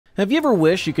Have you ever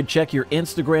wished you could check your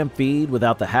Instagram feed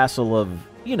without the hassle of,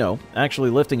 actually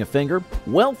lifting a finger?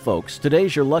 Well, folks,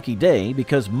 today's your lucky day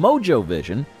because Mojo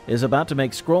Vision is about to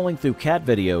make scrolling through cat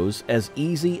videos as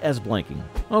easy as blinking.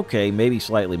 Okay, maybe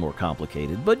slightly more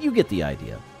complicated, but you get the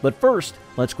idea. But first,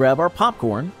 let's grab our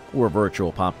popcorn, or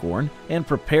virtual popcorn, and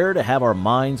prepare to have our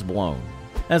minds blown.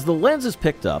 As the lens is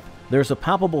picked up, there's a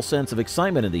palpable sense of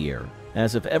excitement in the air,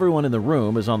 as if everyone in the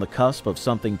room is on the cusp of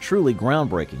something truly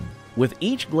groundbreaking. With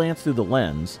each glance through the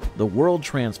lens, the world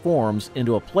transforms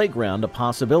into a playground of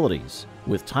possibilities,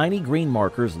 with tiny green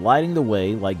markers lighting the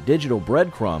way like digital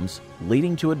breadcrumbs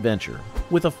leading to adventure.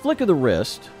 With a flick of the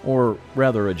wrist, or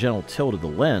rather a gentle tilt of the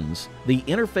lens, the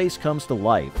interface comes to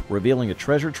life, revealing a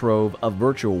treasure trove of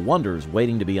virtual wonders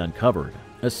waiting to be uncovered.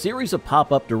 A series of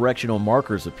pop-up directional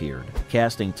markers appeared,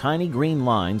 casting tiny green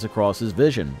lines across his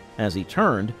vision. As he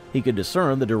turned, he could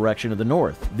discern the direction of the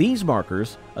north. These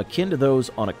markers, akin to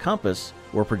those on a compass,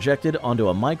 were projected onto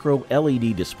a micro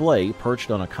LED display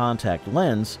perched on a contact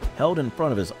lens held in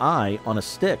front of his eye on a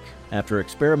stick. After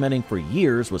experimenting for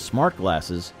years with smart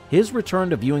glasses, his return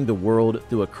to viewing the world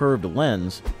through a curved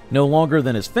lens, no longer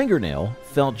than his fingernail,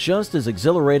 felt just as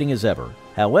exhilarating as ever.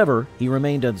 However, he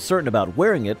remained uncertain about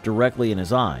wearing it directly in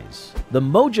his eyes. The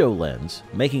Mojo lens,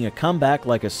 making a comeback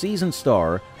like a seasoned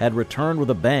star, had returned with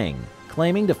a bang,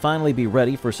 claiming to finally be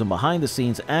ready for some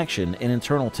behind-the-scenes action and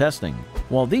internal testing.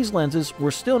 While these lenses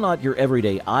were still not your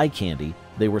everyday eye candy,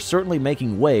 they were certainly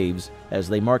making waves as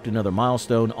they marked another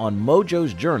milestone on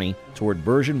Mojo's journey toward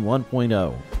version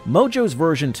 1.0. Mojo's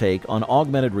version take on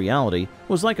augmented reality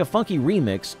was like a funky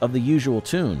remix of the usual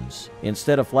tunes.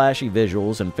 Instead of flashy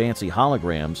visuals and fancy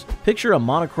holograms, picture a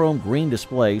monochrome green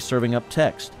display serving up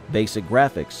text, basic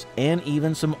graphics, and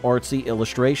even some artsy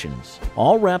illustrations,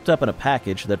 all wrapped up in a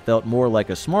package that felt more like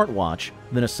a smartwatch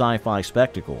than a sci-fi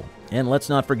spectacle. And let's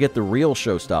not forget the real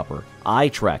showstopper, eye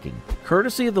tracking,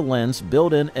 courtesy of the lens'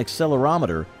 built-in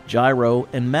accelerometer, gyro,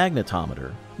 and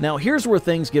magnetometer. Now here's where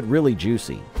things get really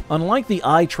juicy. Unlike the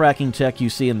eye tracking tech you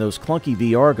see in those clunky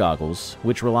VR goggles,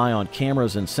 which rely on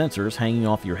cameras and sensors hanging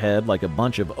off your head like a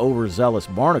bunch of overzealous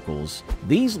barnacles,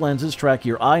 these lenses track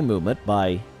your eye movement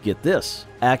by, get this,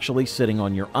 actually sitting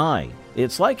on your eye.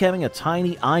 It's like having a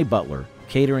tiny eye butler,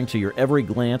 catering to your every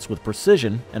glance with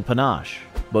precision and panache.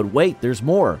 But wait, there's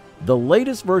more. The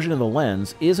latest version of the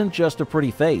lens isn't just a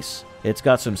pretty face. It's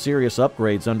got some serious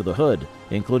upgrades under the hood,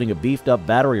 including a beefed-up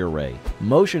battery array,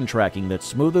 motion tracking that's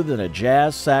smoother than a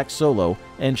jazz sax solo,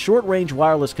 and short-range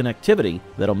wireless connectivity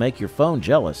that'll make your phone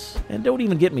jealous. And don't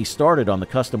even get me started on the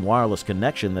custom wireless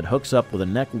connection that hooks up with a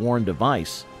neck-worn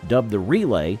device, dubbed the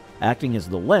Relay, acting as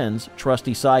the lens'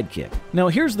 trusty sidekick. Now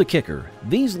here's the kicker.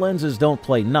 These lenses don't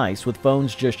play nice with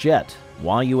phones just yet.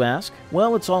 Why, you ask?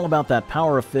 Well, it's all about that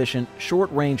power-efficient,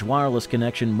 short-range wireless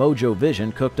connection Mojo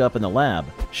Vision cooked up in the lab.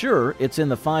 Sure, it's in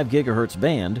the 5 GHz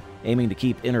band, aiming to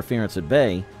keep interference at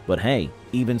bay, but hey,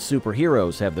 even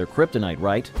superheroes have their kryptonite,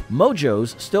 right?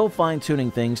 Mojo's still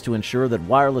fine-tuning things to ensure that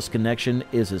wireless connection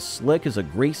is as slick as a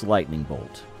greased lightning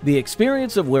bolt. The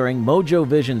experience of wearing Mojo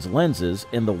Vision's lenses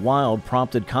in the wild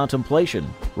prompted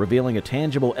contemplation, revealing a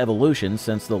tangible evolution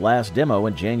since the last demo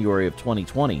in January of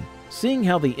 2020. Seeing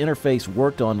how the interface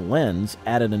worked on lens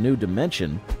added a new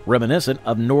dimension, reminiscent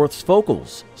of North's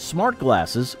Focals, smart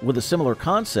glasses with a similar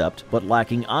concept but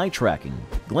lacking eye tracking.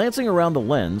 Glancing around the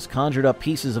lens conjured up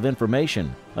pieces of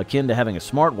information, akin to having a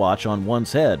smartwatch on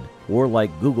one's head, or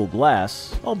like Google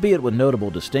Glass, albeit with notable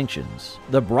distinctions.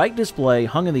 The bright display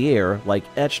hung in the air like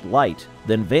etched light,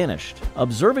 then vanished.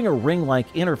 Observing a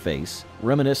ring-like interface,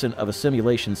 reminiscent of a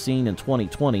simulation scene in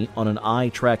 2020 on an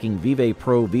eye-tracking Vive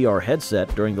Pro VR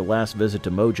headset during the last visit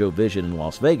to Mojo Vision in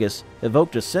Las Vegas,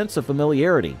 evoked a sense of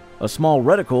familiarity. A small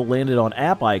reticle landed on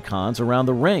app icons around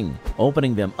the ring,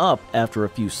 opening them up after a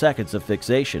few seconds of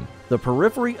fixation. The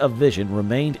periphery of vision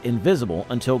remained invisible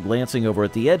until glancing over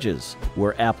at the edges,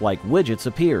 where app-like widgets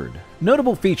appeared.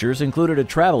 Notable features included a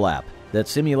travel app that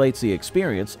simulates the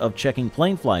experience of checking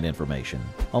plane flight information,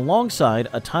 alongside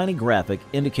a tiny graphic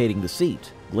indicating the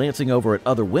seat. Glancing over at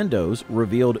other windows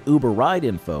revealed Uber ride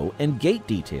info and gate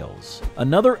details.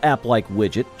 Another app-like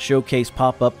widget showcased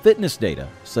pop-up fitness data,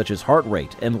 such as heart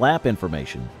rate and lap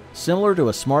information, similar to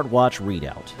a smartwatch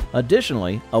readout.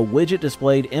 Additionally, a widget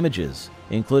displayed images,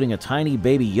 including a tiny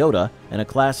baby Yoda and a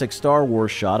classic Star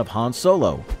Wars shot of Han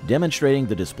Solo, demonstrating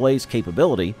the display's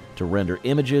capability to render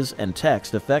images and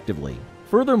text effectively.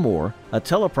 Furthermore, a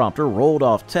teleprompter rolled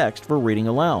off text for reading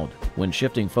aloud. When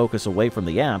shifting focus away from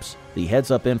the apps, the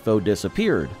heads-up info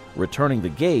disappeared, returning the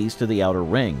gaze to the outer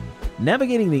ring.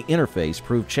 Navigating the interface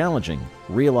proved challenging,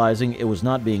 realizing it was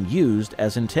not being used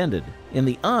as intended. In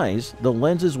the eyes, the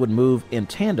lenses would move in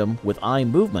tandem with eye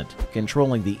movement,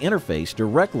 controlling the interface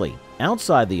directly.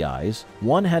 Outside the eyes,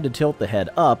 one had to tilt the head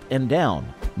up and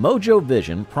down. Mojo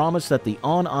Vision promised that the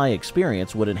on-eye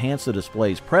experience would enhance the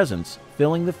display's presence,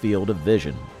 filling the field of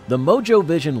vision. The Mojo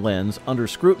Vision lens under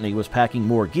scrutiny was packing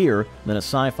more gear than a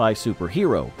sci-fi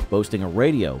superhero, boasting a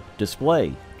radio,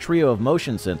 display, trio of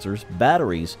motion sensors,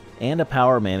 batteries, and a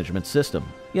power management system.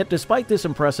 Yet despite this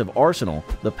impressive arsenal,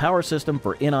 the power system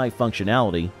for in-eye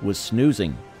functionality was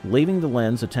snoozing, leaving the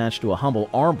lens attached to a humble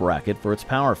arm bracket for its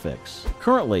power fix.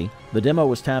 Currently, the demo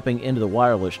was tapping into the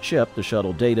wireless chip to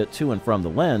shuttle data to and from the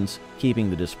lens, keeping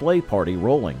the display party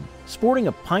rolling. Sporting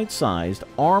a pint-sized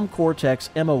ARM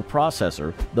Cortex-M0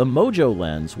 processor, the Mojo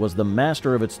lens was the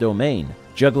master of its domain,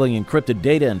 juggling encrypted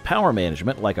data and power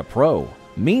management like a pro.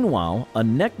 Meanwhile, a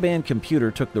neckband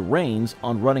computer took the reins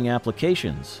on running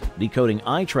applications, decoding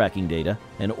eye tracking data,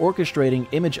 and orchestrating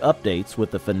image updates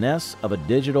with the finesse of a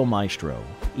digital maestro.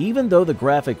 Even though the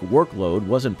graphic workload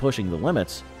wasn't pushing the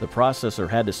limits, the processor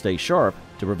had to stay sharp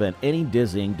to prevent any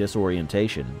dizzying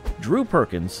disorientation. Drew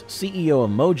Perkins, CEO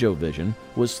of Mojo Vision,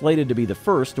 was slated to be the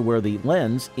first to wear the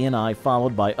lens in-eye,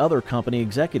 followed by other company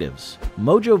executives.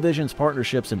 Mojo Vision's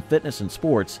partnerships in fitness and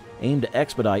sports aim to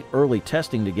expedite early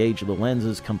testing to gauge the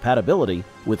lens's compatibility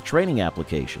with training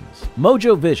applications.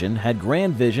 Mojo Vision had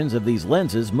grand visions of these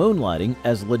lenses moonlighting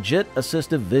as legit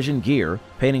assistive vision gear,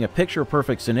 painting a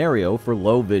picture-perfect scenario for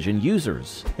low-vision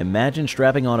users. Imagine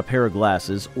strapping on a pair of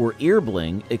glasses or ear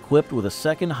bling equipped with a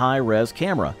second high-res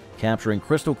camera, capturing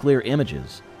crystal-clear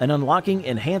images, and unlocking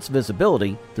enhanced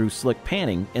visibility through slick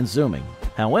panning and zooming.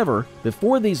 However,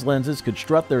 before these lenses could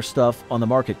strut their stuff on the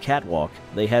market catwalk,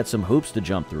 they had some hoops to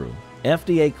jump through.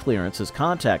 FDA clearance as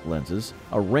contact lenses,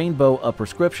 a rainbow of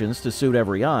prescriptions to suit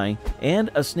every eye, and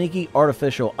a sneaky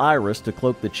artificial iris to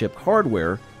cloak the chipped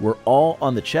hardware were all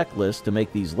on the checklist to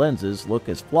make these lenses look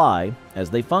as fly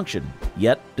as they function.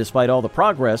 Yet, despite all the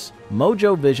progress,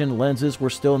 Mojo Vision lenses were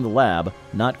still in the lab,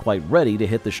 not quite ready to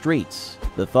hit the streets.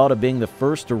 The thought of being the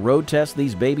first to road test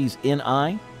these babies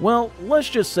in-eye? Well, let's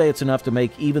just say it's enough to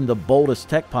make even the boldest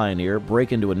tech pioneer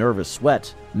break into a nervous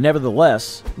sweat.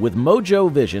 Nevertheless, with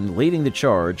Mojo Vision leading the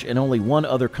charge and only one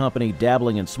other company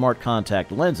dabbling in smart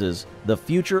contact lenses, the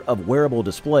future of wearable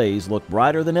displays looked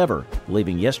brighter than ever,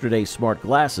 leaving yesterday's smart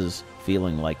glasses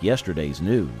feeling like yesterday's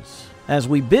news. As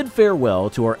we bid farewell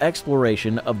to our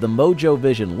exploration of the Mojo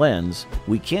Vision lens,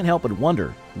 we can't help but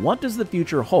wonder, what does the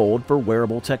future hold for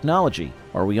wearable technology?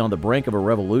 Are we on the brink of a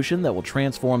revolution that will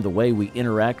transform the way we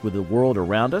interact with the world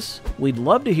around us? We'd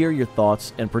love to hear your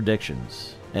thoughts and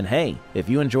predictions. And hey, if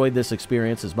you enjoyed this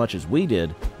experience as much as we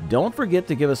did, don't forget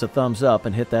to give us a thumbs up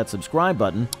and hit that subscribe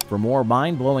button for more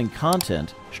mind-blowing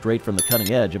content straight from the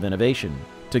cutting edge of innovation.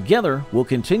 Together, we'll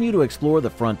continue to explore the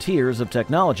frontiers of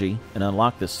technology and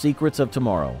unlock the secrets of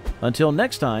tomorrow. Until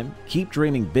next time, keep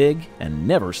dreaming big and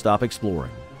never stop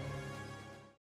exploring.